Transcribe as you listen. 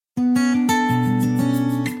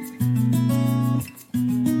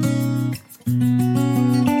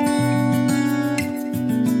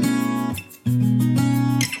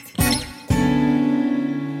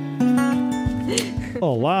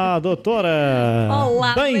doutora!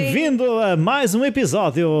 Olá, Bem-vindo a mais um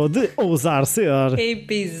episódio de Ousar Ser.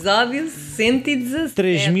 Episódio 117.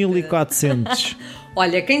 3400.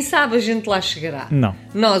 Olha, quem sabe a gente lá chegará. Não.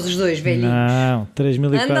 Nós, os dois velhinhos. Não,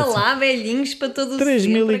 3400. Anda lá, velhinhos, para todo o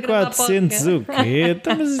 3400 o quê?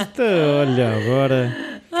 Então, mas isto, olha,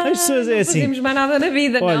 agora... As pessoas é não assim. fazemos mais nada na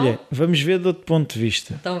vida, Olha, não? vamos ver de outro ponto de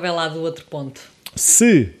vista. Então vê lá do outro ponto.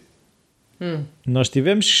 Se nós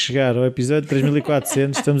tivermos que chegar ao episódio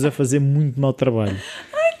 3400, estamos a fazer muito mau trabalho.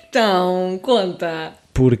 Então, conta.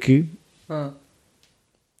 Porque Ah.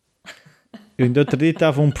 eu ainda outro dia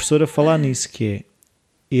estava um professor a falar nisso, que é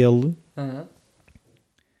ele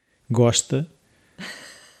gosta,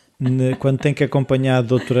 quando tem que acompanhar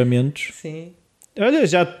doutoramentos. Sim. Olha,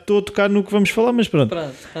 já estou a tocar no que vamos falar, mas pronto.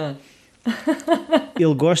 Pronto.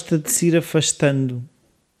 Ele gosta de se ir afastando,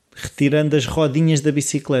 retirando as rodinhas da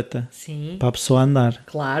bicicleta Sim. para a pessoa andar.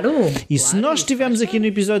 Claro. E se nós estivermos aqui no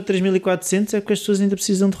episódio 3400 é porque as pessoas ainda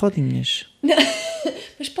precisam de rodinhas.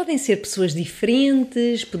 Mas podem ser pessoas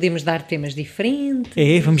diferentes, podemos dar temas diferentes.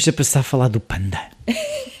 É, vamos já passar a falar do panda.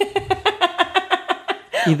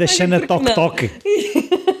 E da Xana porque Tok não? Tok.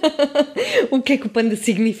 O que é que o panda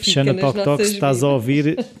significa Xana nas Tok Tok, nossas se estás vidas? a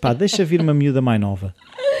ouvir, pá, deixa vir uma miúda mais nova.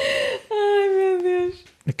 Ai, meu Deus.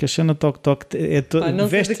 É que a Xana Tok Tok é toda. Pá, não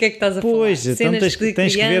sei do que é que estás a Pois, falar. então Cenas tens de que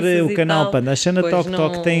ver crianças o e canal tal. Panda. A Xana Pois Tok não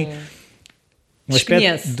Tok tem um aspecto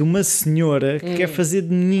desconheço. de uma senhora que quer fazer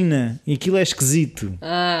de menina e aquilo é esquisito.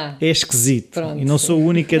 Ah, É esquisito. Pronto. E não sou o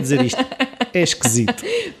único a dizer isto. É esquisito.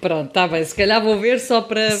 pronto, está bem. Se calhar vou ver só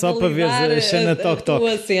para validar ver a Xana Tok Tok.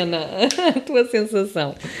 tua cena, a tua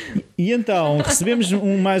sensação. E então, recebemos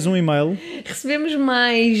mais um e-mail. Recebemos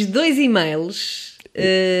mais 2 e-mails.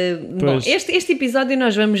 Bom, Pois. este episódio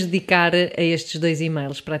nós vamos dedicar a estes 2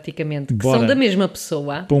 e-mails, praticamente, que Bora. são da mesma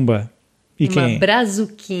pessoa. Pumba. E Uma quem é?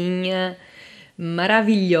 brazuquinha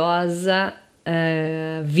maravilhosa,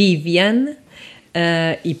 Viviane.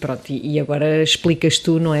 E pronto, e agora explicas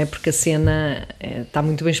tu, não é? Porque a cena está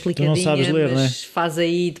muito bem explicadinha, sabes ler, mas não é? faz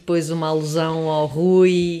aí depois uma alusão ao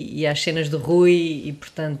Rui e às cenas do Rui e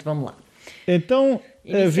portanto, vamos lá. Então, a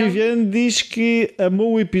Iniciamos. Viviane diz que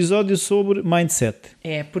amou o episódio sobre mindset.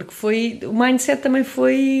 É, porque o mindset também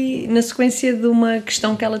foi na sequência de uma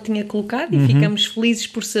questão que ela tinha colocado Uhum. e ficamos felizes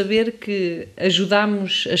por saber que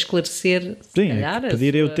ajudámos a esclarecer, se Sim, calhar,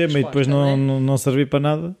 pedirem o sua tema e depois resposta, não servir para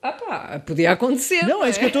nada. Ah pá, podia acontecer. Não, é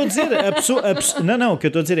isso que eu estou a dizer. A pessoa, não, o que eu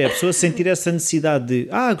estou a dizer é a pessoa sentir essa necessidade de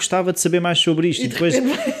gostava de saber mais sobre isto e depois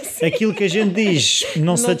aquilo que a gente diz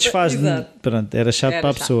não satisfaz. exato. Pronto, era chato Era para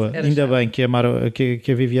a chato, pessoa. era Ainda chato. bem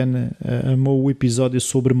que a Viviane amou o episódio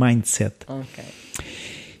sobre mindset. Ok.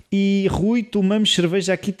 E Rui, tomamos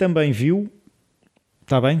cerveja aqui também, viu?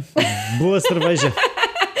 Está bem? Boa cerveja.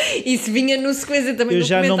 Isso vinha no sequência também Eu de um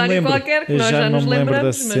já não me comentário lembro. qualquer que Eu nós já não nos me lembro da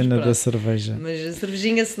lembramos, mas cena pronto. da cerveja. Mas a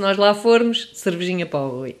cervejinha, se nós lá formos, cervejinha para o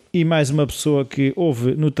Rui. E mais uma pessoa que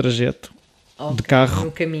ouve no trajeto Ok, de carro.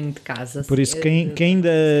 no caminho de casa. Por isso, quem ainda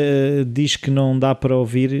diz que não dá para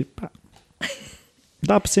ouvir, pá,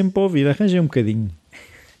 dá sempre para ouvir. Arranjem um bocadinho.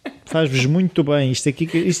 Faz-vos muito bem. Isto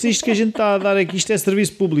que a gente está a dar aqui, isto é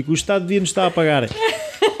serviço público. O Estado devia nos estar a pagar.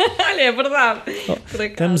 Olha, é verdade. Por acaso.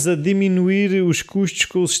 Estamos a diminuir os custos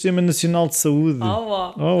com o Sistema Nacional de Saúde.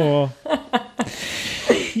 Oh.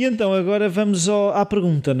 E então, agora vamos à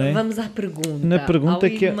pergunta, não é? Vamos à pergunta. Na pergunta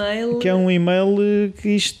Ao que e-mail é um e-mail que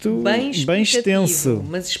isto bem explicativo, extenso.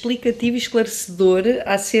 mas explicativo e esclarecedor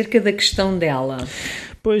acerca da questão dela.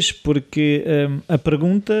 Pois, porque a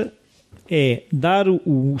pergunta é dar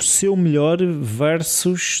o seu melhor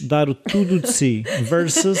versus dar o tudo de si.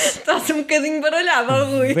 Versus. Estás um bocadinho baralhado, ó,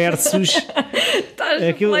 Rui. Versus. Estás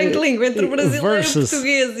aquilo- lá em que língua? Entre o brasileiro, versus. o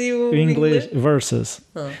português e o O inglês. inglês? Versus.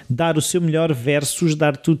 Dar o seu melhor versus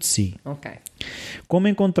dar tudo de si. Ok. Como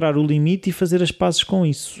encontrar o limite e fazer as pazes com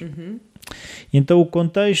isso. Então o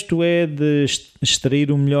contexto é de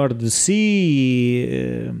extrair o melhor de si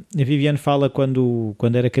e a Viviane fala quando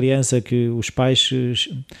era criança que os pais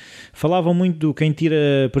falavam muito do quem tira,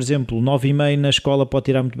 por exemplo, 9,5 na escola pode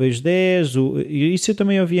tirar muito bem os 10, e isso eu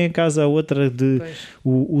também ouvia em casa, a outra de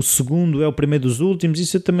o segundo é o primeiro dos últimos,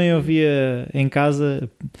 isso eu também ouvia em casa,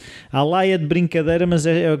 a laia de brincadeira, mas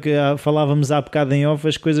é o que falávamos há bocado em off,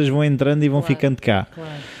 as coisas vão entrando e vão ficando cá. Claro.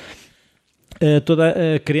 Toda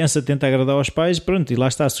a criança tenta agradar aos pais, pronto, e lá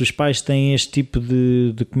está, se os pais têm este tipo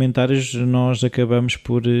de comentários, nós acabamos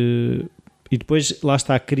por... e depois, lá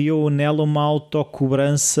está, criou nela uma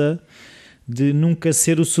autocobrança de nunca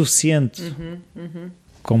ser o suficiente.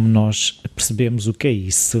 Como nós percebemos o que é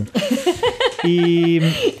isso.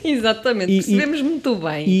 Exatamente, percebemos muito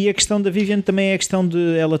bem. E a questão da Viviane também é a questão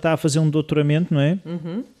de ela está a fazer um doutoramento, não é?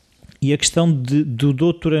 E a questão do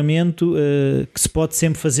doutoramento, que se pode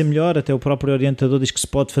sempre fazer melhor, até o próprio orientador diz que se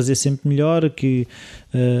pode fazer sempre melhor, que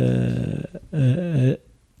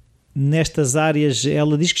nestas áreas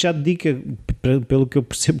ela diz que já dedica, pelo que eu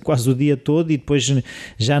percebo, quase o dia todo, e depois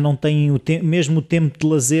já não tem mesmo o tempo de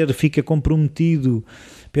lazer fica comprometido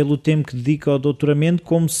pelo tempo que dedica ao doutoramento,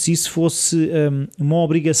 como se isso fosse uma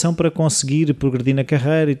obrigação para conseguir progredir na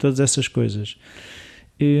carreira e todas essas coisas.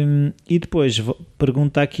 E depois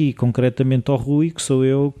pergunta aqui concretamente ao Rui, que sou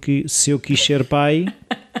eu, que se eu quis ser pai,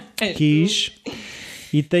 quis,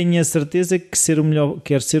 e tenho a certeza que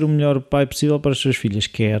quero ser o melhor pai possível para as suas filhas.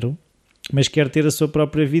 Quero, mas quero ter a sua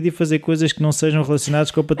própria vida e fazer coisas que não sejam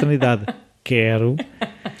relacionadas com a paternidade. Quero.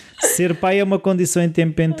 Ser pai é uma condição em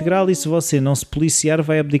tempo integral e se você não se policiar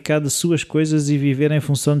vai abdicar de suas coisas e viver em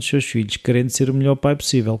função dos seus filhos, querendo ser o melhor pai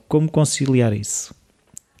possível. Como conciliar isso?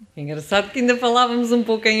 Engraçado que ainda falávamos um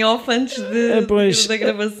pouco em off antes da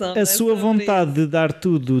gravação. A sua vontade de dar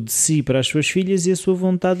tudo de si para as suas filhas e a sua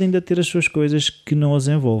vontade de ainda ter as suas coisas que não as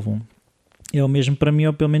envolvam. É o mesmo para mim,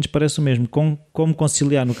 ou pelo menos parece o mesmo. Como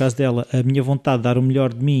conciliar, no caso dela, a minha vontade de dar o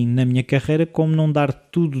melhor de mim na minha carreira, como não dar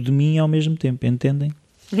tudo de mim ao mesmo tempo, entendem?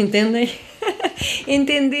 Entendem?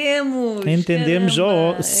 Entendemos,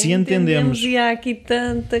 se entendemos. E há aqui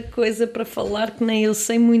tanta coisa para falar que nem eu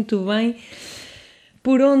sei muito bem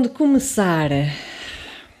por onde começar.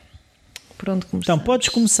 Então, podes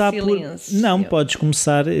começar Silêncio. Podes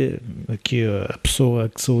começar, aqui a pessoa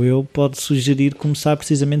que sou eu, pode sugerir começar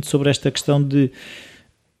precisamente sobre esta questão de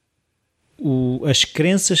as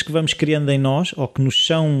crenças que vamos criando em nós, ou que nos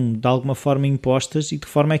são de alguma forma impostas, e de que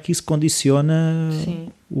forma é que isso condiciona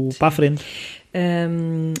para a frente.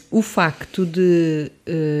 O facto de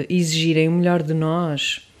exigirem o melhor de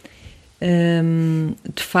nós,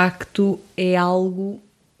 de facto é algo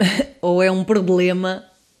ou é um problema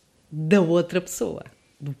da outra pessoa,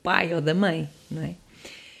 do pai ou da mãe, não é?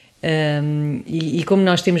 E como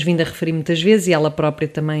nós temos vindo a referir muitas vezes, e ela própria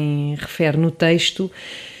também refere no texto,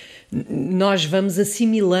 nós vamos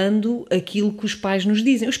assimilando aquilo que os pais nos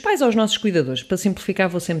dizem. Os pais aos nossos cuidadores, para simplificar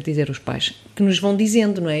vou sempre dizer os pais, que nos vão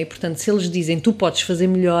dizendo, não é? E, portanto, se eles dizem tu podes fazer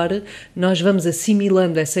melhor, nós vamos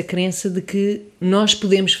assimilando essa crença de que nós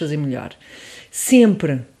podemos fazer melhor.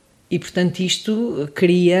 Sempre. E, portanto, isto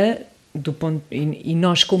cria, e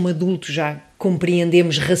nós como adultos já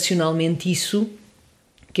compreendemos racionalmente isso,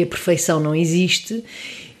 que a perfeição não existe,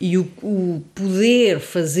 e o poder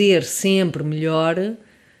fazer sempre melhor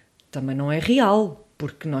também não é real,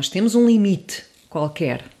 porque nós temos um limite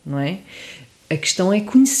qualquer, não é? A questão é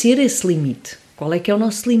conhecer esse limite. Qual é que é o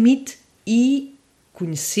nosso limite? E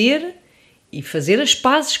conhecer e fazer as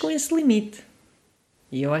pazes com esse limite.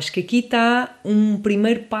 E eu acho que aqui está um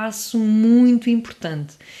primeiro passo muito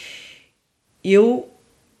importante.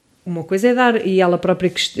 Uma coisa é dar, e ela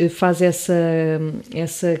própria faz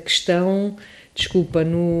essa questão, desculpa,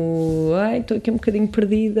 estou aqui um bocadinho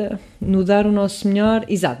perdida, no dar o nosso melhor,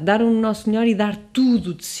 exato, dar o nosso melhor e dar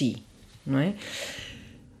tudo de si, não é?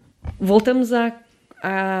 Voltamos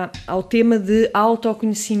ao tema de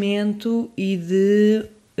autoconhecimento e de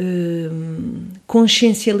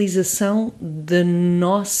consciencialização da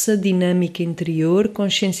nossa dinâmica interior,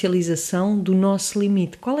 consciencialização do nosso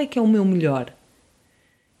limite. Qual é que é o meu melhor?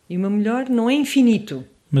 E o meu melhor não é infinito.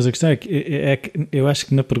 Mas a questão é que eu acho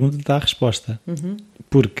que na pergunta está a resposta.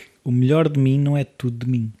 Porque o melhor de mim não é tudo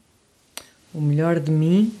de mim. O melhor de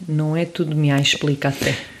mim não é tudo de mim. Explica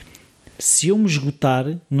até. Se eu me esgotar,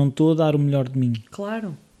 não estou a dar o melhor de mim.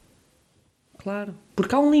 Claro.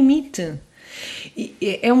 Porque há um limite. E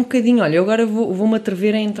é um bocadinho, olha, eu agora vou-me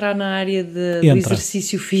atrever a entrar na área do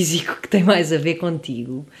exercício físico, que tem mais a ver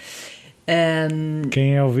contigo.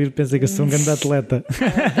 Quem é ouvir pensa que eu sou um grande atleta.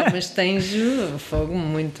 Mas tens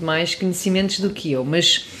muito mais conhecimentos do que eu.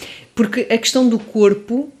 Mas porque a questão do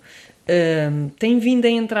corpo tem vindo a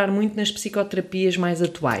entrar muito nas psicoterapias mais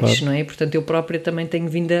atuais, claro. Não é? Portanto, eu própria também tenho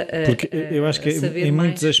vindo porque eu acho que em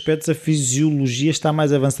muitos aspectos a fisiologia está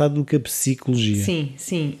mais avançada do que a psicologia.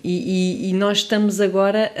 Sim. E nós estamos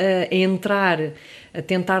agora a entrar, a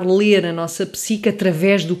tentar ler a nossa psique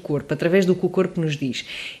através do corpo, através do que o corpo nos diz.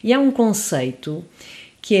 E há um conceito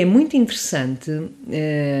que é muito interessante,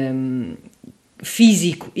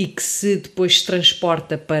 físico, e que se depois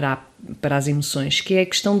transporta para as emoções, que é a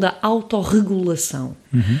questão da autorregulação.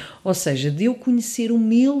 Ou seja, de eu conhecer o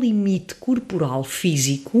meu limite corporal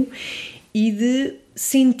físico e de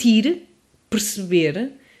sentir,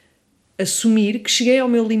 perceber, assumir que cheguei ao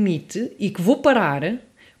meu limite e que vou parar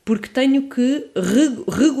porque tenho que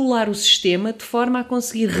regular o sistema de forma a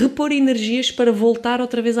conseguir repor energias para voltar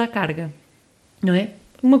outra vez à carga, não é?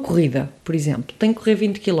 uma corrida, por exemplo, tenho que correr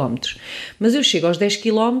 20 km, mas eu chego aos 10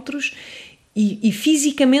 km e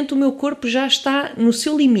fisicamente o meu corpo já está no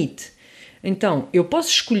seu limite. Então, eu posso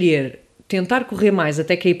escolher tentar correr mais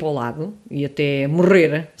até cair para o lado e até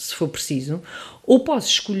morrer, se for preciso, ou posso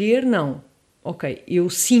escolher, não, ok, eu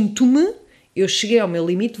sinto-me, eu cheguei ao meu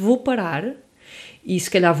limite, vou parar e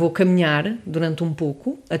se calhar vou caminhar durante um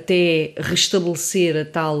pouco até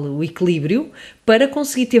restabelecer o equilíbrio para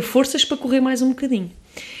conseguir ter forças para correr mais um bocadinho.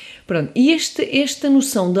 Pronto, e esta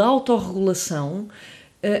noção de autorregulação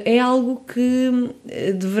é algo que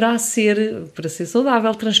deverá ser, para ser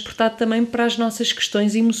saudável, transportado também para as nossas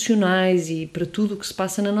questões emocionais e para tudo o que se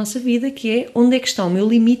passa na nossa vida, que é onde é que está o meu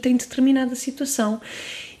limite em determinada situação.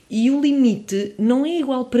 E o limite não é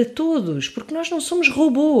igual para todos, porque nós não somos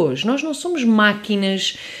robôs, nós não somos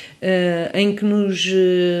máquinas em que nos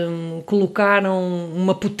colocaram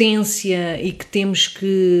uma potência e que temos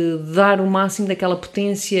que dar o máximo daquela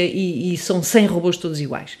potência e são 100 robôs todos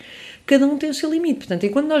iguais. Cada um tem o seu limite, portanto,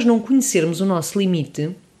 enquanto nós não conhecermos o nosso limite,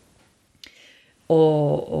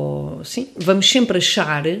 sim, vamos sempre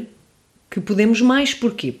achar que podemos mais.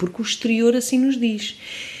 Porquê? Porque o exterior assim nos diz.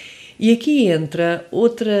 E aqui entra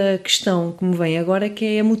outra questão que me vem agora, que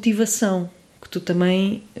é a motivação, que tu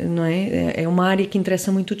também, não é? É uma área que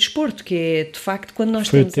interessa muito o desporto, que é, de facto, quando nós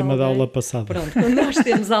Foi temos o tema alguém, da aula passada. Pronto, quando nós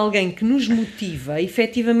temos alguém que nos motiva,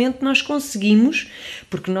 efetivamente nós conseguimos,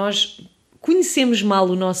 porque nós conhecemos mal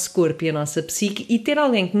o nosso corpo e a nossa psique, e ter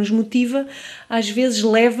alguém que nos motiva, às vezes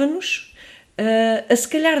leva-nos a se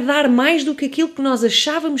calhar dar mais do que aquilo que nós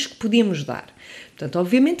achávamos que podíamos dar. Portanto,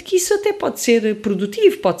 obviamente que isso até pode ser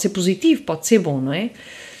produtivo, pode ser positivo, pode ser bom, não é?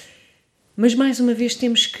 Mas, mais uma vez,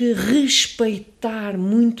 temos que respeitar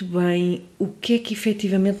muito bem o que é que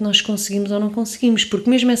efetivamente nós conseguimos ou não conseguimos, porque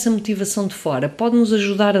mesmo essa motivação de fora pode nos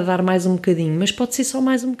ajudar a dar mais um bocadinho, mas pode ser só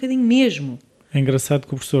mais um bocadinho mesmo. É engraçado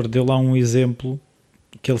que o professor deu lá um exemplo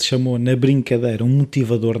que ele chamou, na brincadeira, um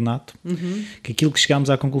motivador nato, que aquilo que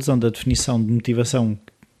chegámos à conclusão da definição de motivação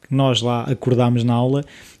que nós lá acordámos na aula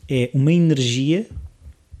é uma energia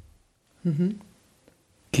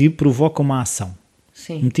que provoca uma ação.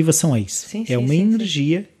 Sim. Motivação é isso. Sim, é uma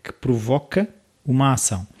energia que provoca uma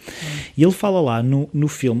ação. E ele fala lá no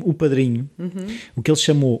filme O Padrinho, o que ele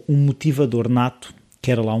chamou um motivador nato,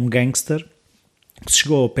 que era lá um gangster, que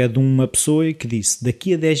chegou ao pé de uma pessoa e que disse: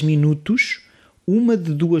 daqui a 10 minutos uma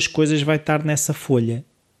de duas coisas vai estar nessa folha,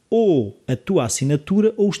 ou a tua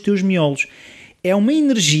assinatura ou os teus miolos. É uma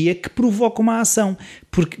energia que provoca uma ação,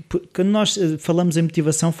 porque quando nós falamos em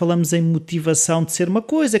motivação de ser uma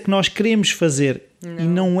coisa que nós queremos fazer, e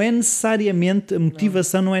não é necessariamente, a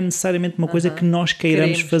motivação não é necessariamente uma coisa que nós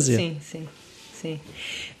queremos fazer. Sim.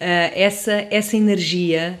 Essa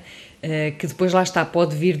energia que depois lá está,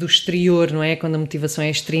 pode vir do exterior, não é? Quando a motivação é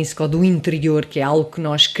extrínseca, ou do interior, que é algo que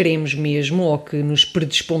nós queremos mesmo, ou que nos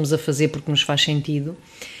predispomos a fazer porque nos faz sentido.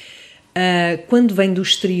 Quando vem do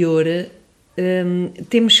exterior,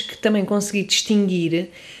 temos que também conseguir distinguir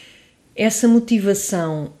essa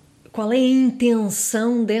motivação, qual é a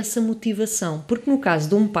intenção dessa motivação, porque no caso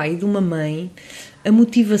de um pai e de uma mãe, a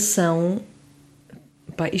motivação,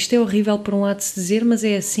 isto é horrível por um lado de se dizer, mas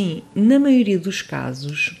é assim, na maioria dos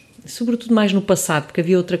casos, sobretudo mais no passado, porque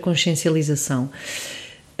havia outra consciencialização,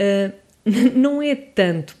 não é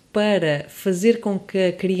tanto para fazer com que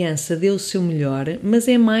a criança dê o seu melhor, mas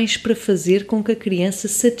é mais para fazer com que a criança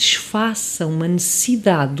satisfaça uma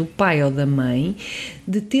necessidade do pai ou da mãe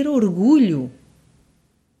de ter orgulho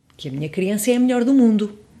que a minha criança é a melhor do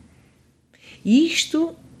mundo. E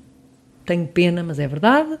isto, tenho pena, mas é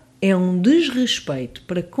verdade, é um desrespeito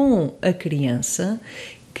para com a criança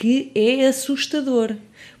que é assustador,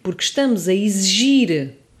 porque estamos a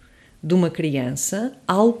exigir de uma criança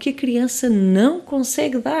algo que a criança não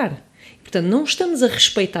consegue dar. Portanto, não estamos a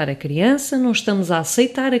respeitar a criança, não estamos a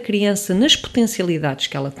aceitar a criança nas potencialidades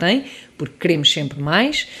que ela tem, porque queremos sempre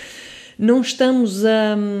mais, não estamos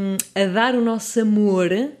a dar o nosso amor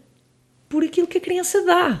por aquilo que a criança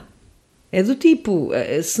dá. É do tipo,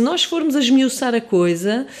 se nós formos a esmiuçar a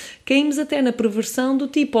coisa, caímos até na perversão do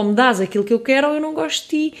tipo, ou me dás aquilo que eu quero ou eu não gosto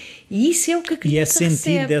de ti. E isso é o que a criança recebe. E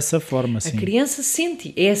é sentido dessa forma, sim. A criança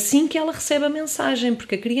sente. É assim que ela recebe a mensagem,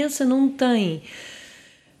 porque a criança não tem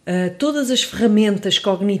todas as ferramentas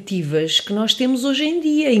cognitivas que nós temos hoje em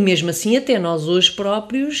dia. E mesmo assim, até nós hoje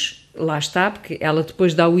próprios, lá está, porque ela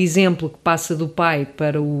depois dá o exemplo que passa do pai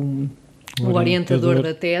para o orientador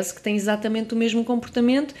da tese, que tem exatamente o mesmo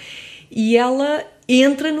comportamento. E ela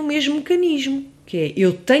entra no mesmo mecanismo, que é,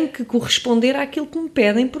 eu tenho que corresponder àquilo que me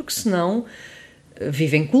pedem, porque senão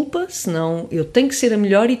vivo em culpa, senão eu tenho que ser a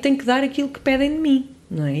melhor e tenho que dar aquilo que pedem de mim.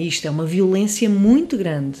 não é? Isto é uma violência muito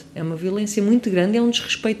grande, é um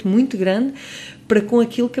desrespeito muito grande para com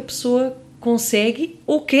aquilo que a pessoa consegue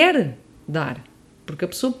ou quer dar, porque a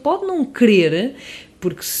pessoa pode não querer,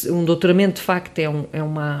 porque um doutoramento de facto é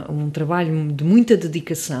um trabalho de muita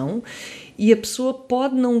dedicação, e a pessoa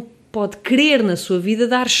pode querer na sua vida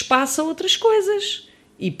dar espaço a outras coisas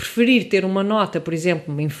e preferir ter uma nota, por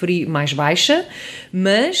exemplo, mais baixa,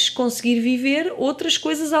 mas conseguir viver outras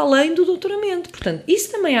coisas além do doutoramento. Portanto,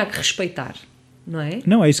 isso também há que respeitar, não é?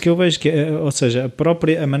 Não, é isso que eu vejo, ou seja,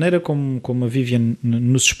 a maneira como a Viviane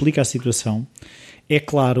nos explica a situação, é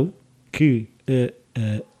claro que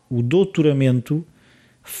o doutoramento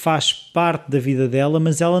faz parte da vida dela,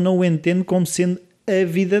 mas ela não o entende como sendo a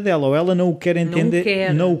vida dela, ou ela não o quer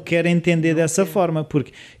entender dessa forma,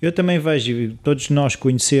 porque eu também vejo, e todos nós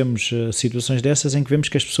conhecemos situações dessas em que vemos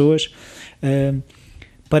que as pessoas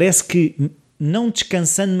parece que não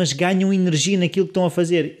descansando, mas ganham energia naquilo que estão a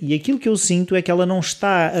fazer, e aquilo que eu sinto é que ela não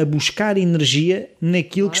está a buscar energia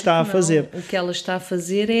naquilo que está a fazer. O que ela está a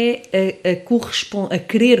fazer é a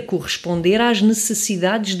querer corresponder às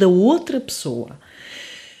necessidades da outra pessoa.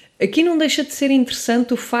 Aqui não deixa de ser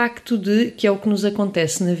interessante o facto de que é o que nos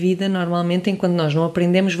acontece na vida, normalmente, enquanto nós não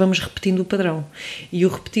aprendemos, vamos repetindo o padrão. E o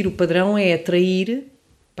repetir o padrão é atrair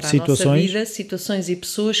para a nossa vida situações e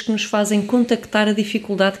pessoas que nos fazem contactar a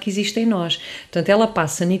dificuldade que existe em nós. Portanto, ela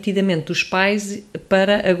passa nitidamente dos pais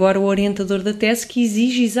para agora o orientador da tese, que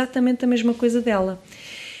exige exatamente a mesma coisa dela.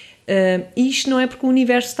 Isto não é porque o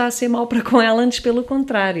universo está a ser mau para com ela, antes pelo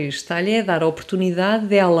contrário, está-lhe a dar a oportunidade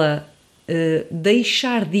dela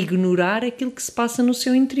deixar de ignorar aquilo que se passa no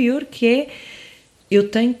seu interior, que é: eu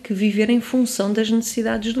tenho que viver em função das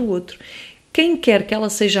necessidades do outro. Quem quer que ela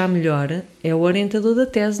seja a melhor é o orientador da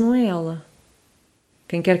tese, não é ela.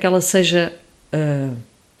 Quem quer que ela seja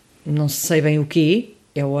não sei bem o quê,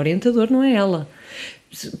 é o orientador, não é ela.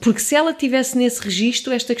 Porque se ela estivesse nesse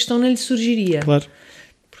registro, esta questão não lhe surgiria. Claro.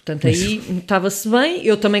 Portanto, aí estava-se bem,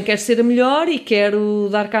 eu também quero ser a melhor e quero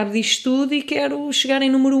dar cabo disto tudo e quero chegar em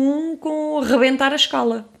número 1 com arrebentar a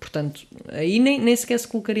escala. Portanto, aí nem sequer se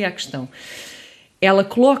colocaria a questão. Ela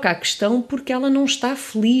coloca a questão porque ela não está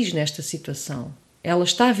feliz nesta situação. Ela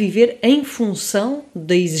está a viver em função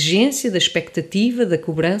da exigência, da expectativa, da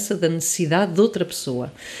cobrança, da necessidade de outra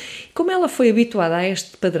pessoa. Como ela foi habituada a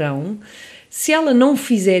este padrão, se ela não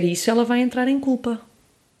fizer isso, ela vai entrar em culpa.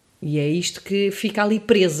 E é isto que fica ali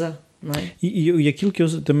presa, não é? E aquilo que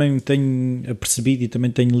eu também tenho percebido e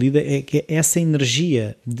também tenho lido é que essa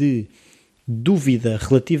energia de dúvida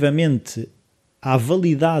relativamente à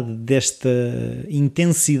validade desta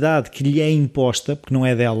intensidade que lhe é imposta, porque não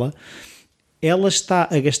é dela, ela está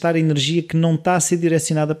a gastar energia que não está a ser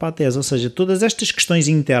direcionada para a tese. Ou seja, todas estas questões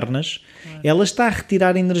internas, ela está a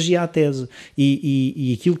retirar energia à tese.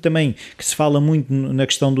 E aquilo também que se fala muito na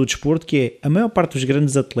questão do desporto, que é: a maior parte dos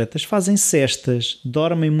grandes atletas fazem cestas,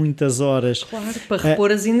 dormem muitas horas. Claro, para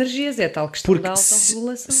repor as energias, é tal questão da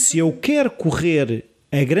autorregulação. Se eu quero correr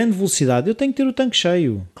a grande velocidade, eu tenho que ter o tanque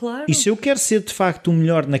cheio. Claro. E se eu quero ser de facto o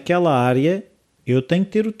melhor naquela área, eu tenho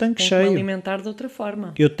que ter o tanque cheio. Tenho que me alimentar de outra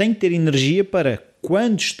forma. Eu tenho que ter energia para,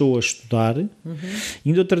 quando estou a estudar,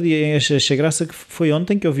 ainda outro dia, achei graça que foi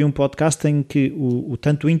ontem que eu vi um podcast em que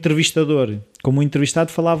tanto o entrevistador como o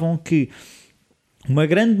entrevistado falavam que uma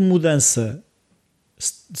grande mudança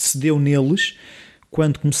se deu neles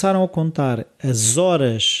quando começaram a contar as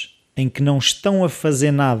horas em que não estão a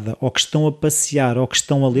fazer nada, ou que estão a passear, ou que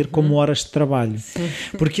estão a ler, como horas de trabalho. Sim.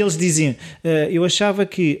 Porque eles diziam, eu achava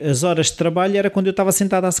que as horas de trabalho era quando eu estava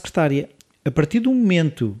sentado à secretária. A partir do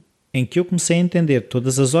momento em que eu comecei a entender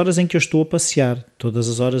todas as horas em que eu estou a passear, todas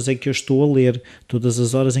as horas em que eu estou a ler, todas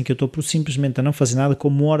as horas em que eu estou simplesmente a não fazer nada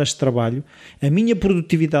como horas de trabalho, a minha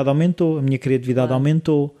produtividade aumentou, a minha criatividade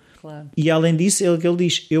aumentou. Claro. E além disso, ele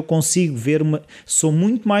diz, eu consigo ver sou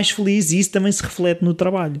muito mais feliz, e isso também se reflete no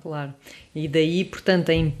trabalho. Claro. E daí,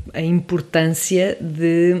 portanto, a importância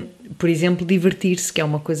de, por exemplo, divertir-se, que é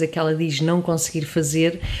uma coisa que ela diz não conseguir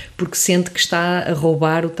fazer porque sente que está a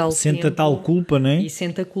roubar o tal tempo. Sente a tal culpa, não é? E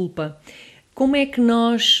sente a culpa. Como é que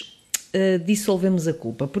nós dissolvemos a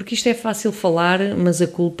culpa? Porque isto é fácil falar, mas a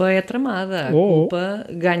culpa é tramada. A culpa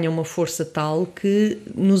ganha uma força tal que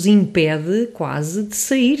nos impede quase de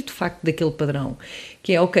sair de facto daquele padrão.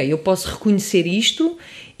 Que é, ok, eu posso reconhecer isto,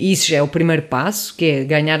 e isso já é o primeiro passo, que é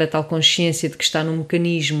ganhar a tal consciência de que está num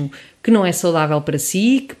mecanismo que não é saudável para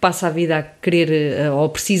si, que passa a vida a querer ou a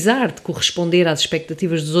precisar de corresponder às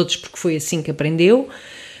expectativas dos outros porque foi assim que aprendeu.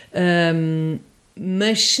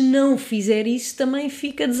 Mas se não fizer isso também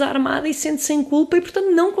fica desarmada e sente-se sem culpa e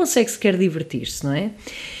portanto não consegue sequer divertir-se, não é?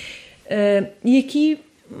 E aqui,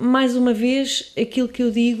 mais uma vez, aquilo que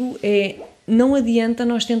eu digo é não adianta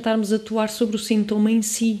nós tentarmos atuar sobre o sintoma em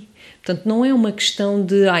si. Portanto, não é uma questão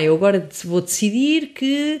de eu agora vou decidir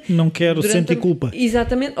que... Não quero sentir culpa.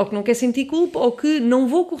 Exatamente, ou que não quero sentir culpa, ou que não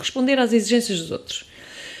vou corresponder às exigências dos outros.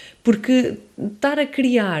 Porque estar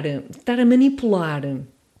a manipular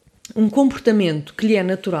um comportamento que lhe é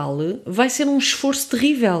natural vai ser um esforço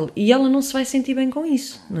terrível e ela não se vai sentir bem com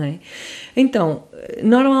isso, não é? Então,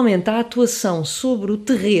 normalmente a atuação sobre o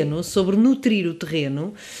terreno, sobre nutrir o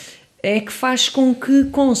terreno, é que faz com que,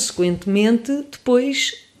 consequentemente,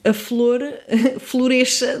 depois a flor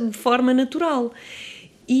floresça de forma natural.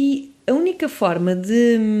 E a única forma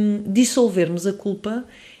de dissolvermos a culpa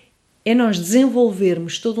é nós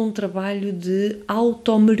desenvolvermos todo um trabalho de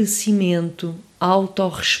automerecimento,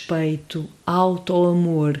 autorrespeito,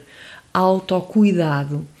 autoamor,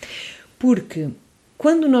 autocuidado. Porque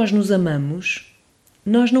quando nós nos amamos,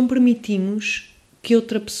 nós não permitimos que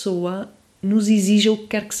outra pessoa nos exija o que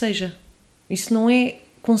quer que seja. Isso não é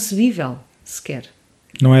concebível, sequer.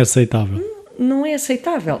 Não é aceitável. Não é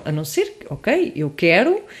aceitável, a não ser que, ok, eu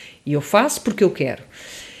quero e eu faço porque eu quero.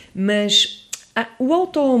 Mas o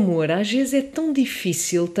autoamor às vezes é tão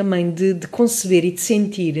difícil também de conceber e de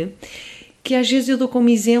sentir, que às vezes eu dou como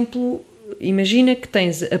exemplo, imagina que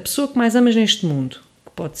tens a pessoa que mais amas neste mundo,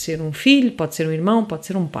 que pode ser um filho, pode ser um irmão, pode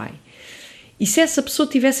ser um pai. E se essa pessoa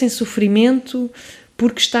estivesse em sofrimento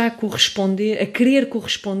porque está a querer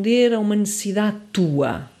corresponder a uma necessidade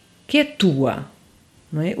tua, que é tua,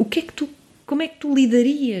 não é? Como é que tu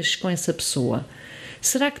lidarias com essa pessoa?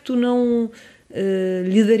 Será que tu não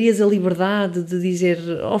lhe darias a liberdade de dizer,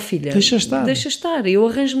 filha, deixa estar, eu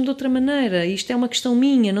arranjo-me de outra maneira, isto é uma questão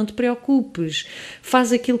minha, não te preocupes,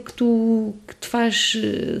 faz aquilo que te faz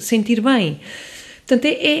sentir bem. Portanto,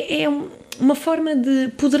 é uma forma de...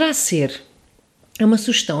 Poderá ser, é uma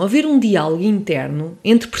sugestão, haver um diálogo interno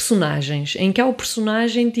entre personagens, em que há o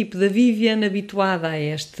personagem tipo da Viviane habituada a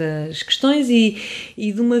estas questões e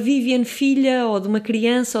de uma Viviane filha, ou de uma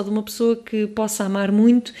criança, ou de uma pessoa que possa amar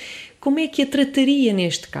muito. Como é que a trataria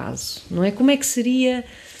neste caso? Não é? Como é que seria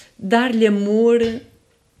dar-lhe amor?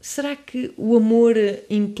 Será que o amor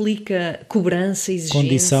implica cobrança,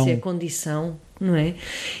 exigência, condição? Não é?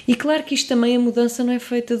 E claro que isto também, a mudança não é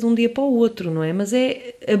feita de um dia para o outro, não é? Mas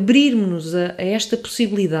é abrirmos-nos a esta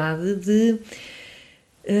possibilidade de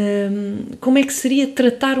como é que seria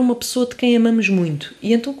tratar uma pessoa de quem amamos muito.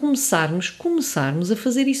 E então começarmos a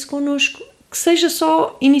fazer isso connosco, que seja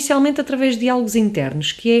só inicialmente através de diálogos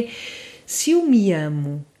internos, que é, se eu me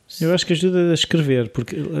amo... Eu acho que ajuda a escrever,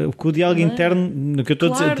 porque o diálogo interno, no que eu estou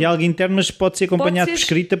a dizer, diálogo interno, mas pode ser acompanhado por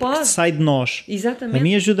escrita, porque sai de nós. Exatamente. A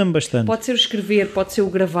mim ajuda-me bastante. Pode ser o escrever, pode ser o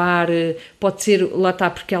gravar, pode ser, lá está,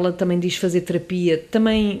 porque ela também diz fazer terapia,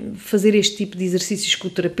 também fazer este tipo de exercícios com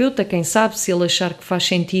o terapeuta, quem sabe, se ele achar que faz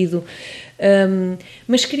sentido,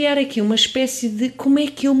 mas criar aqui uma espécie de como é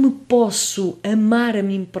que eu me posso amar a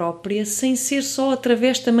mim própria sem ser só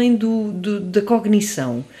através também da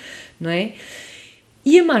cognição, não é?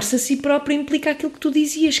 E amar-se a si próprio implica aquilo que tu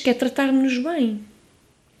dizias, que é tratar-nos bem.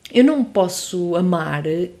 Eu não posso amar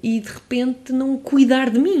e de repente não cuidar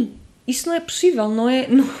de mim. Isso não é possível,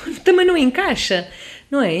 também não encaixa,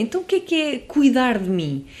 não é? Então o que é cuidar de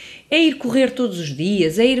mim? É ir correr todos os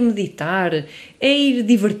dias, é ir meditar, é ir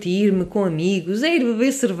divertir-me com amigos, é ir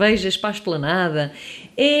beber cervejas para a esplanada.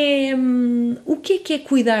 O que é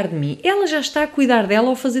cuidar de mim? Ela já está a cuidar dela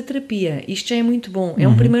ao fazer terapia. Isto já é muito bom. É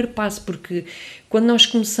um primeiro passo, porque quando nós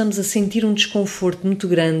começamos a sentir um desconforto muito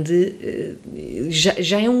grande,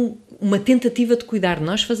 já é uma tentativa de cuidar de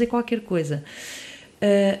nós, fazer qualquer coisa.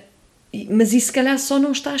 Mas isso se calhar só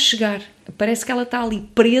não está a chegar. Parece que ela está ali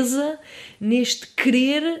presa neste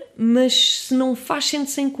querer, mas se não faz,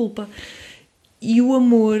 sente sem culpa. E o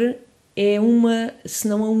amor é se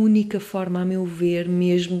não a única forma, a meu ver,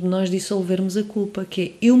 mesmo de nós dissolvermos a culpa, que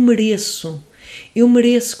é eu mereço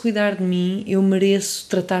cuidar de mim, eu mereço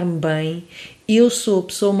tratar-me bem, eu sou a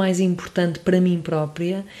pessoa mais importante para mim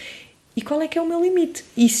própria. E qual é que é o meu limite?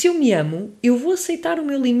 E se eu me amo, eu vou aceitar o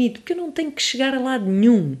meu limite, porque eu não tenho que chegar a lado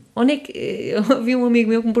nenhum. Onde é que... Eu havia um amigo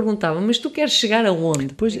meu que me perguntava, mas tu queres chegar aonde?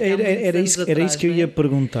 Pois era isso que eu ia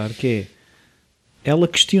perguntar, que é ela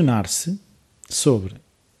questionar-se sobre,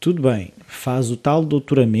 tudo bem, faz o tal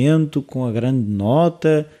doutoramento com a grande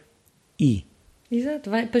nota e... Exato,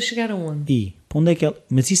 vai para chegar aonde? E, para onde é que ela...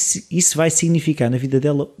 Mas isso vai significar na vida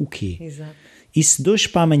dela o quê? Exato. E se de hoje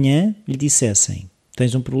para amanhã lhe dissessem,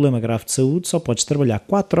 tens um problema grave de saúde, só podes trabalhar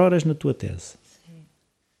 4 horas na tua tese. Sim.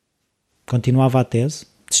 Continuava a tese,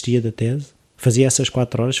 desistia da tese, fazia essas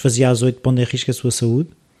 4 horas, fazia às 8, pondo em risco a sua saúde?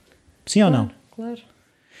 Sim ou não? Claro.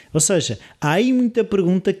 Ou seja, há aí muita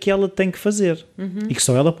pergunta que ela tem que fazer e que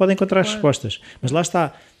só ela pode encontrar as respostas. Mas lá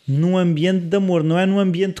está, num ambiente de amor, não é num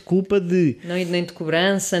ambiente de culpa de... Não, nem de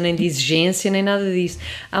cobrança, nem de exigência, nem nada disso.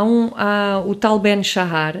 Há o tal Ben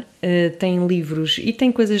Shahar, tem livros e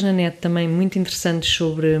tem coisas na net também muito interessantes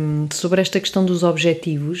sobre esta questão dos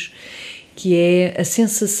objetivos, que é a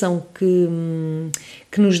sensação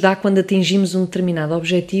que nos dá quando atingimos um determinado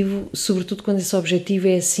objetivo, sobretudo quando esse objetivo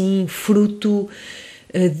é assim, fruto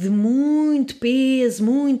de muito peso,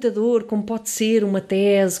 muita dor, como pode ser uma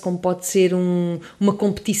tese, como pode ser uma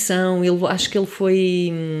competição. Acho que ele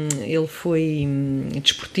foi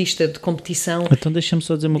desportista de competição. Então deixa-me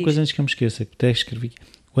só dizer uma coisa antes que eu me esqueça, que até escrevi.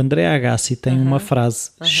 O André Agassi tem uma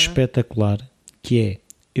frase espetacular, que é: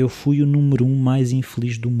 eu fui o número 1 mais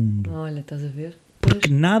infeliz do mundo. Olha, estás a ver? Porque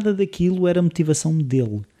nada daquilo era motivação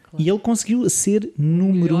dele. Claro. E ele conseguiu ser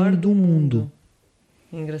número 1 do mundo.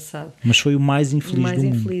 Engraçado. Mas foi o mais infeliz do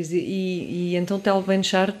mundo. E então Tal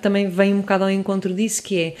Ben-Shahar também vem um bocado ao encontro disso,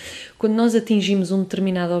 que é, quando nós atingimos um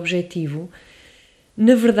determinado objetivo,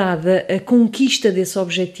 na verdade, a conquista desse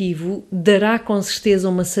objetivo dará com certeza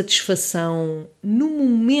uma satisfação no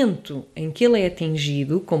momento em que ele é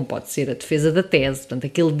atingido, como pode ser a defesa da tese, portanto,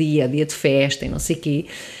 aquele dia de festa e não sei o quê,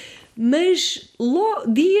 mas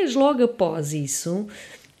dias logo após isso,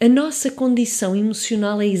 a nossa condição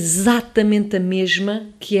emocional é exatamente a mesma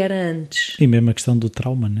que era antes. E mesmo a questão do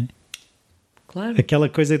trauma, não é? Claro. Aquela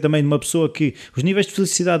coisa também de uma pessoa que... Os níveis de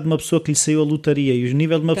felicidade de uma pessoa que lhe saiu a lotaria e os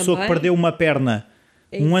níveis de uma pessoa que perdeu uma perna...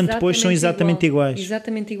 Um ano depois são exatamente iguais.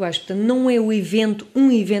 Exatamente iguais. Portanto, não é um evento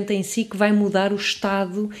em si que vai mudar o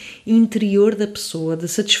estado interior da pessoa, da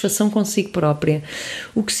satisfação consigo própria.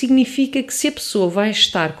 O que significa que se a pessoa vai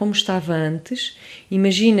estar como estava antes,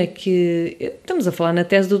 imagina que... Estamos a falar na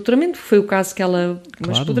tese do doutoramento, foi o caso que ela...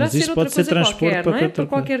 Claro, mas poderá ser outra coisa qualquer, não é? Para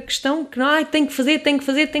qualquer questão que tenho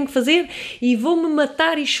que fazer e vou-me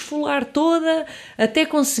matar e esfolar toda até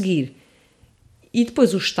conseguir. E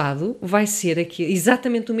depois o estado vai ser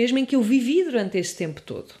exatamente o mesmo em que eu vivi durante esse tempo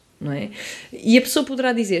todo, não é? E a pessoa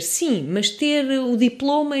poderá dizer, sim, mas ter o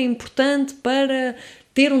diploma é importante para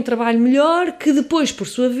ter um trabalho melhor que depois, por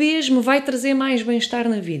sua vez, me vai trazer mais bem-estar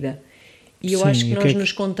na vida. E eu acho que nós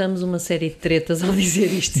nos contamos uma série de tretas ao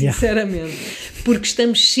dizer isto, sinceramente. Porque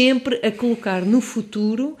estamos sempre a colocar no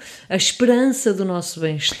futuro a esperança do nosso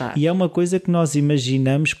bem-estar. E é uma coisa que nós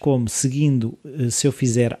imaginamos como, seguindo, se eu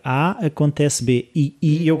fizer A, acontece B.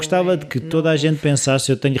 E eu gostava de que toda a gente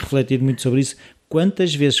pensasse, eu tenho refletido muito sobre isso,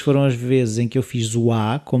 quantas vezes foram as vezes em que eu fiz o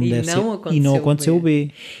A como deve ser e não aconteceu o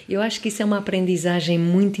B. Eu acho que isso é uma aprendizagem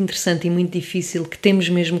muito interessante e muito difícil que temos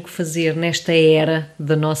mesmo que fazer nesta era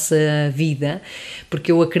da nossa vida,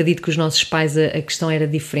 porque eu acredito que os nossos pais a questão era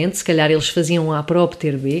diferente, se calhar eles faziam A para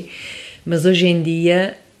obter B, mas hoje em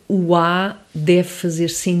dia o A deve fazer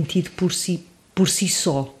sentido por si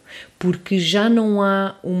só, porque já não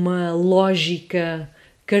há uma lógica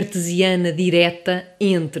cartesiana direta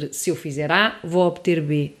entre se eu fizer A, vou obter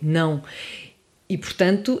B. Não. E,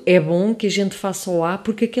 portanto, é bom que a gente faça o A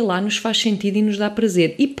porque aquele A nos faz sentido e nos dá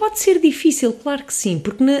prazer. E pode ser difícil, claro que sim,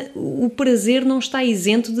 porque o prazer não está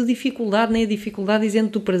isento de dificuldade, nem a dificuldade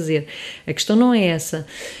isento do prazer. A questão não é essa.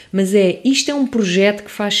 Mas isto é um projeto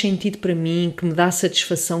que faz sentido para mim, que me dá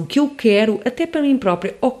satisfação, que eu quero, até para mim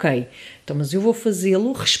própria. Ok, então, mas eu vou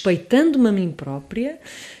fazê-lo respeitando-me a mim própria,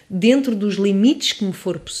 dentro dos limites que me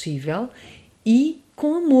for possível e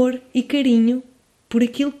com amor e carinho por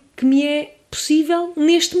aquilo que me é possível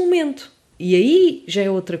neste momento. E aí já é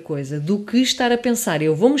outra coisa do que estar a pensar,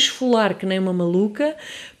 eu vou-me esfolar que nem uma maluca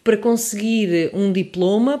para conseguir um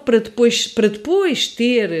diploma, para depois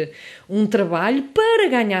ter um trabalho, para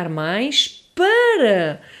ganhar mais,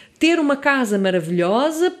 para ter uma casa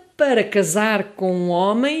maravilhosa, para casar com um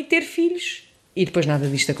homem e ter filhos. E depois nada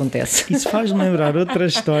disto acontece. Isso faz-me lembrar outra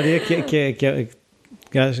história que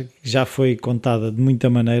já foi contada de muita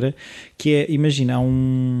maneira, que é, imagina, há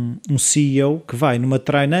um CEO que vai numa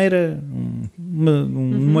traineira,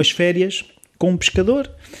 umas férias, com um pescador,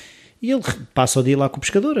 e ele passa o dia lá com o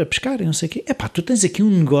pescador a pescar e não sei o quê. Epá, tu tens aqui um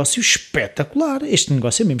negócio espetacular, este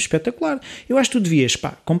negócio é mesmo espetacular. Eu acho que tu devias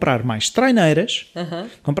comprar mais traineiras,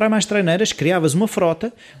 criavas uma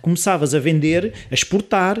frota, começavas a vender, a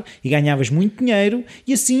exportar e ganhavas muito dinheiro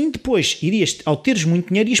e assim depois irias, ao teres muito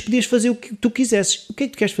dinheiro, podias fazer o que tu quisesses. O que é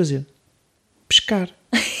que tu queres fazer? Pescar.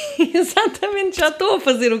 Exatamente, já estou a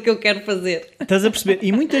fazer o que eu quero fazer. Estás a perceber?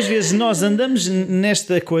 E muitas vezes nós andamos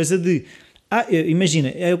nesta coisa de imagina,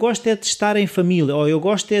 eu gosto é de estar em família, ou eu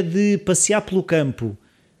gosto é de passear pelo campo.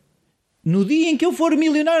 No dia em que eu for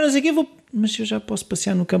milionário, não sei o quê, mas eu já posso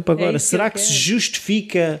passear no campo agora. Será que se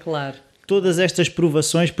justifica? Claro. todas estas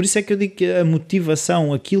provações, por isso é que eu digo que a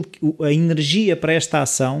motivação, a energia para esta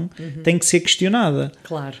ação tem que ser questionada.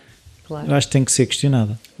 Claro. Eu acho que tem que ser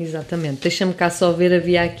questionada. Exatamente. Deixa-me cá só ver,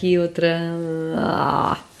 havia aqui outra...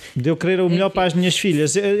 De eu querer o melhor para as minhas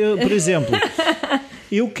filhas. Por exemplo,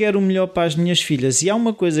 eu quero o melhor para as minhas filhas, e há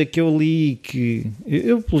uma coisa que eu li, que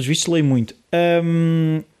eu pelos vistos leio muito,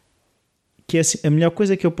 que é assim, a melhor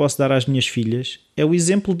coisa que eu posso dar às minhas filhas é o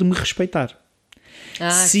exemplo de me respeitar.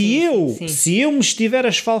 Se eu me estiver a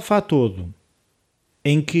esfalfar todo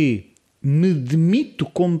em que me demito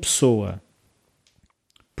como pessoa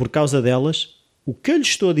por causa delas, o que eu lhes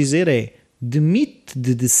estou a dizer é demite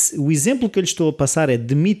o exemplo que eu lhes estou a passar é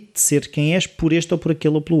demite de ser quem és por este ou por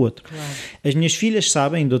aquele ou pelo outro. Claro. As minhas filhas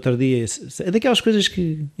sabem, do outro dia, é daquelas coisas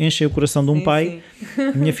que enchem o coração de um pai.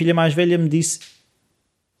 A minha filha mais velha me disse: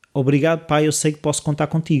 obrigado, pai, eu sei que posso contar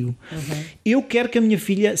contigo. Eu quero que a minha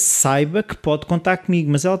filha saiba que pode contar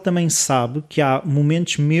comigo, mas ela também sabe que há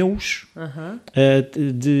momentos meus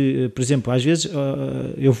por exemplo, às vezes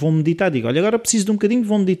eu vou meditar, digo, olha, agora preciso de um bocadinho,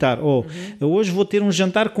 vou meditar, ou hoje vou ter um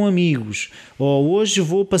jantar com amigos, ou hoje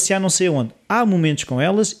vou passear não sei onde. Há momentos com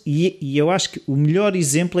elas e eu acho que o melhor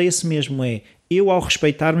exemplo é esse mesmo, é eu ao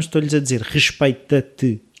respeitar-me estou-lhes a dizer,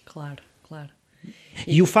 respeita-te. Claro.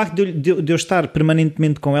 E o facto de eu estar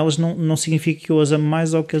permanentemente com elas não significa que eu as amo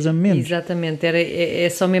mais ou que as amo menos. Exatamente, é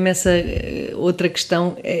só mesmo essa outra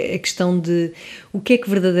questão, é a questão de o que é que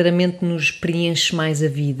verdadeiramente nos preenche mais a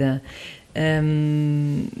vida.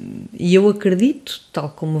 E eu acredito, tal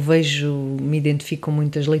como me identifico com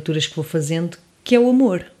muitas leituras que vou fazendo, que é o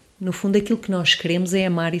amor. No fundo, aquilo que nós queremos é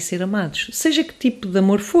amar e ser amados. Seja que tipo de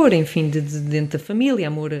amor for, enfim, dentro da família,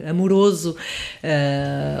 amor amoroso,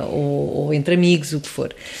 ou entre amigos, o que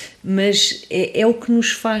for. Mas é o que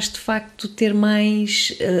nos faz, de facto, ter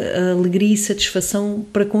mais alegria e satisfação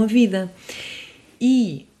para com a vida.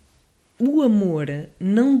 E o amor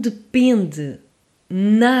não depende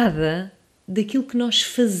nada daquilo que nós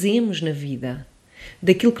fazemos na vida,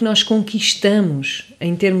 daquilo que nós conquistamos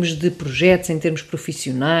em termos de projetos, em termos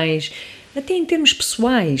profissionais, até em termos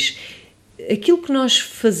pessoais. Aquilo que nós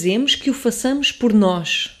fazemos, que o façamos por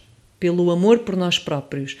nós, pelo amor por nós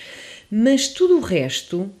próprios. Mas tudo o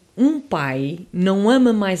resto, um pai não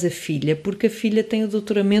ama mais a filha porque a filha tem o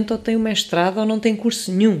doutoramento ou tem o mestrado ou não tem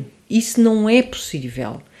curso nenhum. Isso não é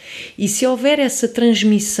possível. E se houver essa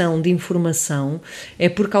transmissão de informação, é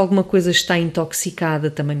porque alguma coisa está intoxicada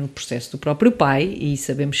também no processo do próprio pai, e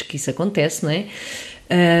sabemos que isso acontece, não é?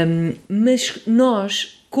 Mas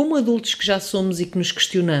nós, como adultos que já somos e que nos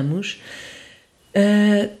questionamos,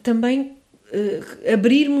 também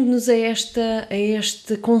abrirmos-nos a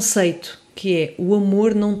este conceito, que é o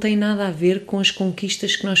amor não tem nada a ver com as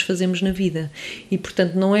conquistas que nós fazemos na vida. E,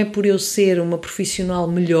 portanto, não é por eu ser uma profissional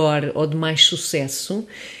melhor ou de mais sucesso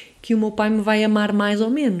que o meu pai me vai amar mais ou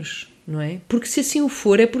menos, não é? Porque se assim o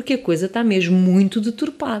for é porque a coisa está mesmo muito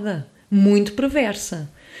deturpada, muito perversa,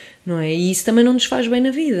 não é? E isso também não nos faz bem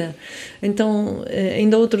na vida. Então,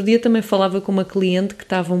 ainda outro dia também falava com uma cliente que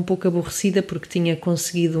estava um pouco aborrecida porque tinha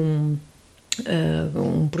conseguido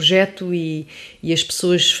um projeto e as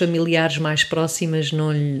pessoas familiares mais próximas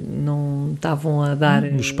não estavam a dar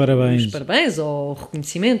os parabéns ou o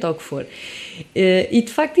reconhecimento ou o que for. E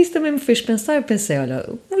de facto isso também me fez pensar. Eu pensei, olha,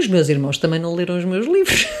 os meus irmãos também não leram os meus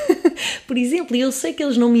livros, por exemplo, e eu sei que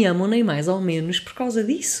eles não me amam nem mais ou menos por causa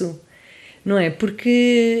disso. Não é?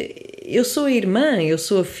 Porque eu sou a irmã, eu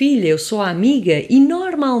sou a filha, eu sou a amiga, e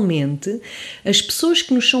normalmente as pessoas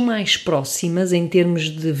que nos são mais próximas em termos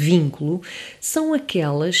de vínculo são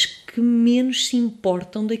aquelas que menos se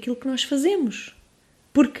importam daquilo que nós fazemos.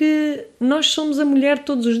 Porque nós somos a mulher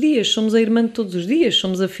todos os dias, somos a irmã todos os dias,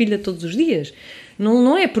 somos a filha todos os dias.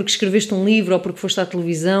 Não é porque escreveste um livro ou porque foste à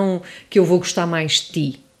televisão que eu vou gostar mais de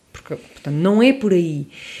ti. Portanto, não é por aí.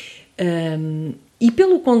 E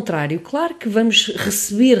pelo contrário, claro que vamos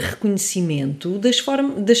receber reconhecimento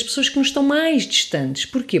das pessoas que nos estão mais distantes.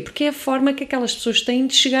 Porquê? Porque é a forma que aquelas pessoas têm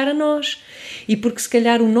de chegar a nós. E porque se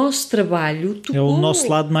calhar o nosso trabalho tocou... É o nosso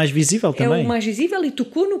lado mais visível também. É o mais visível e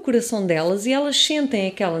tocou no coração delas e elas sentem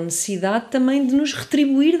aquela necessidade também de nos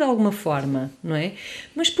retribuir de alguma forma, não é?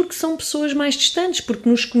 Mas porque são pessoas mais distantes, porque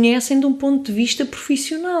nos conhecem de um ponto de vista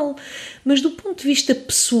profissional. Mas do ponto de vista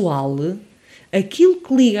pessoal... Aquilo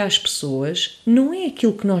que liga as pessoas não é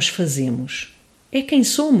aquilo que nós fazemos, é quem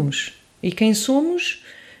somos. E quem somos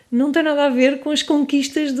não tem nada a ver com as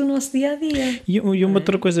conquistas do nosso dia-a-dia. E uma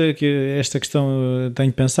outra coisa que esta questão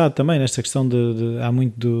tenho pensado também, nesta questão há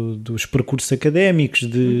muito dos percursos académicos,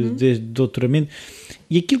 de doutoramento,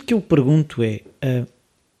 e aquilo que eu pergunto é,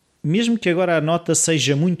 mesmo que agora a nota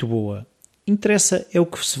seja muito boa, interessa é o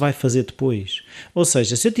que se vai fazer depois. Ou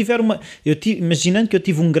seja, se eu tiver imaginando que eu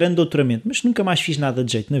tive um grande doutoramento, mas nunca mais fiz nada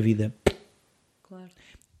de jeito na vida. Claro.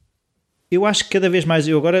 Eu acho que cada vez mais,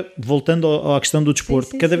 eu agora voltando à questão do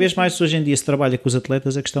desporto, cada vez mais hoje em dia se trabalha com os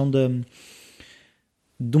atletas a questão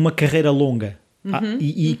de uma carreira longa.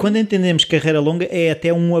 E quando entendemos carreira longa é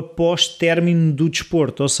até um após término do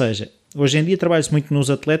desporto, ou seja, hoje em dia trabalha-se muito nos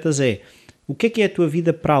atletas o que é a tua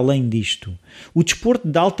vida para além disto? O desporto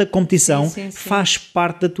de alta competição faz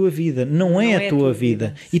parte da tua vida, não é a tua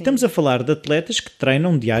vida. E estamos a falar de atletas que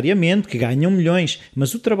treinam diariamente, que ganham milhões,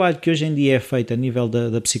 mas o trabalho que hoje em dia é feito a nível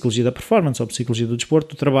da psicologia da performance ou psicologia do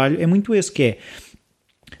desporto, o trabalho é muito esse, que é,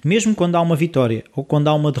 mesmo quando há uma vitória ou quando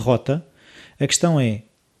há uma derrota, a questão é,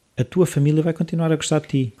 a tua família vai continuar a gostar de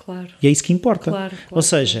ti. Claro. E é isso que importa. Ou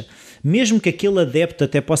seja, mesmo que aquele adepto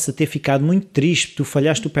até possa ter ficado muito triste, tu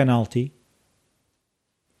falhaste o penalti,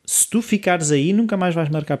 se tu ficares aí, nunca mais vais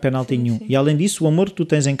marcar penalti nenhum. E além disso, o amor que tu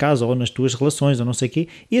tens em casa ou nas tuas relações ou não sei o quê,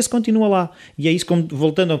 esse continua lá. E é isso, como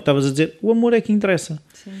voltando ao que estavas a dizer, o amor é que interessa.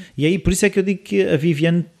 Sim. E aí, por isso é que eu digo que a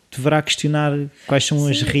Viviane deverá questionar quais são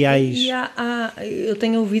as reais... E eu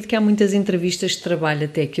tenho ouvido que há muitas entrevistas de trabalho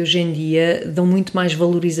até que hoje em dia dão muito mais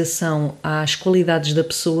valorização às qualidades da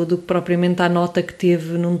pessoa do que propriamente à nota que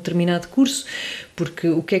teve num determinado curso, porque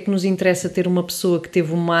o que é que nos interessa ter uma pessoa que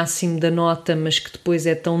teve o máximo da nota mas que depois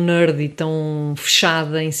é tão nerd e tão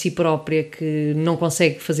fechada em si própria que não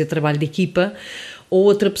consegue fazer trabalho de equipa, ou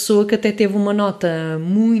outra pessoa que até teve uma nota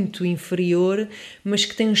muito inferior, mas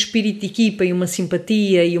que tem um espírito de equipa e uma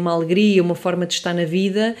simpatia e uma alegria, uma forma de estar na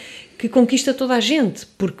vida que conquista toda a gente,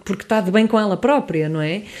 porque está de bem com ela própria, não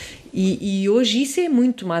é? E hoje isso é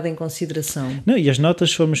muito tomado em consideração. Não, e as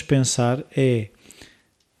notas, se formos pensar,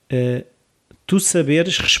 tu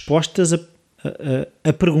saberes respostas a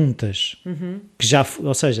perguntas que já,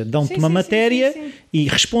 ou seja, dão-te uma matéria e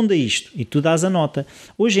responde a isto e tu dás a nota.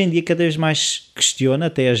 Hoje em dia cada vez mais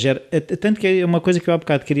questiona, tanto que é uma coisa que eu há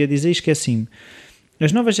bocado queria dizer e esqueci-me.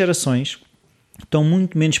 As novas gerações estão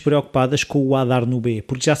muito menos preocupadas com o A dar no B,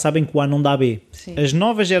 porque já sabem que o A não dá B. Sim. As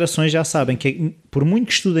novas gerações já sabem que, por muito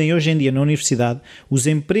que estudem hoje em dia na universidade, os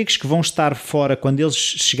empregos que vão estar fora quando eles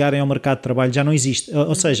chegarem ao mercado de trabalho já não existem.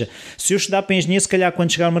 Ou seja, se eu estudar para engenheiro, se calhar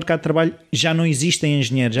quando chegar ao mercado de trabalho já não existem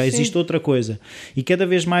engenheiros, já existe outra coisa. E cada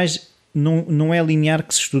vez mais não é linear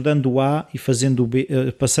que se estudando o A e fazendo o B,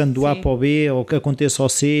 passando do A para o B, ou que aconteça ao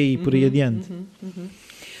C e por aí adiante.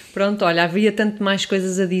 Pronto, olha, havia tanto mais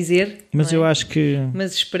coisas a dizer. Mas eu acho que...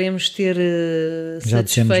 Mas esperemos ter já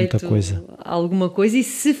dissemos muita coisa. Alguma coisa, e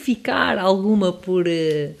se ficar alguma por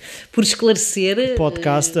esclarecer...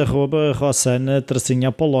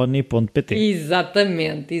 podcast@rossana-apoloni.pt.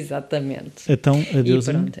 Exatamente. Então, adeus.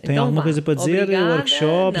 Tem alguma coisa para dizer? Obrigada.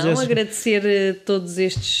 Workshops? Agradecer todos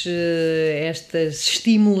estes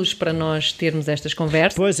estímulos para nós termos estas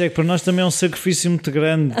conversas. Pois é, que para nós também é um sacrifício muito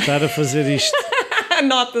grande estar a fazer isto.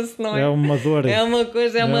 Nota-se, não é? É uma dor. É uma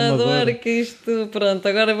coisa, é uma dor que isto... Pronto,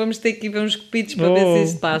 agora vamos ter que ir ver uns copitos para ver se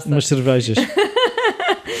isto passa. Umas cervejas.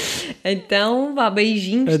 Então, vá,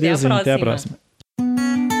 beijinhos. Adeus, até à próxima.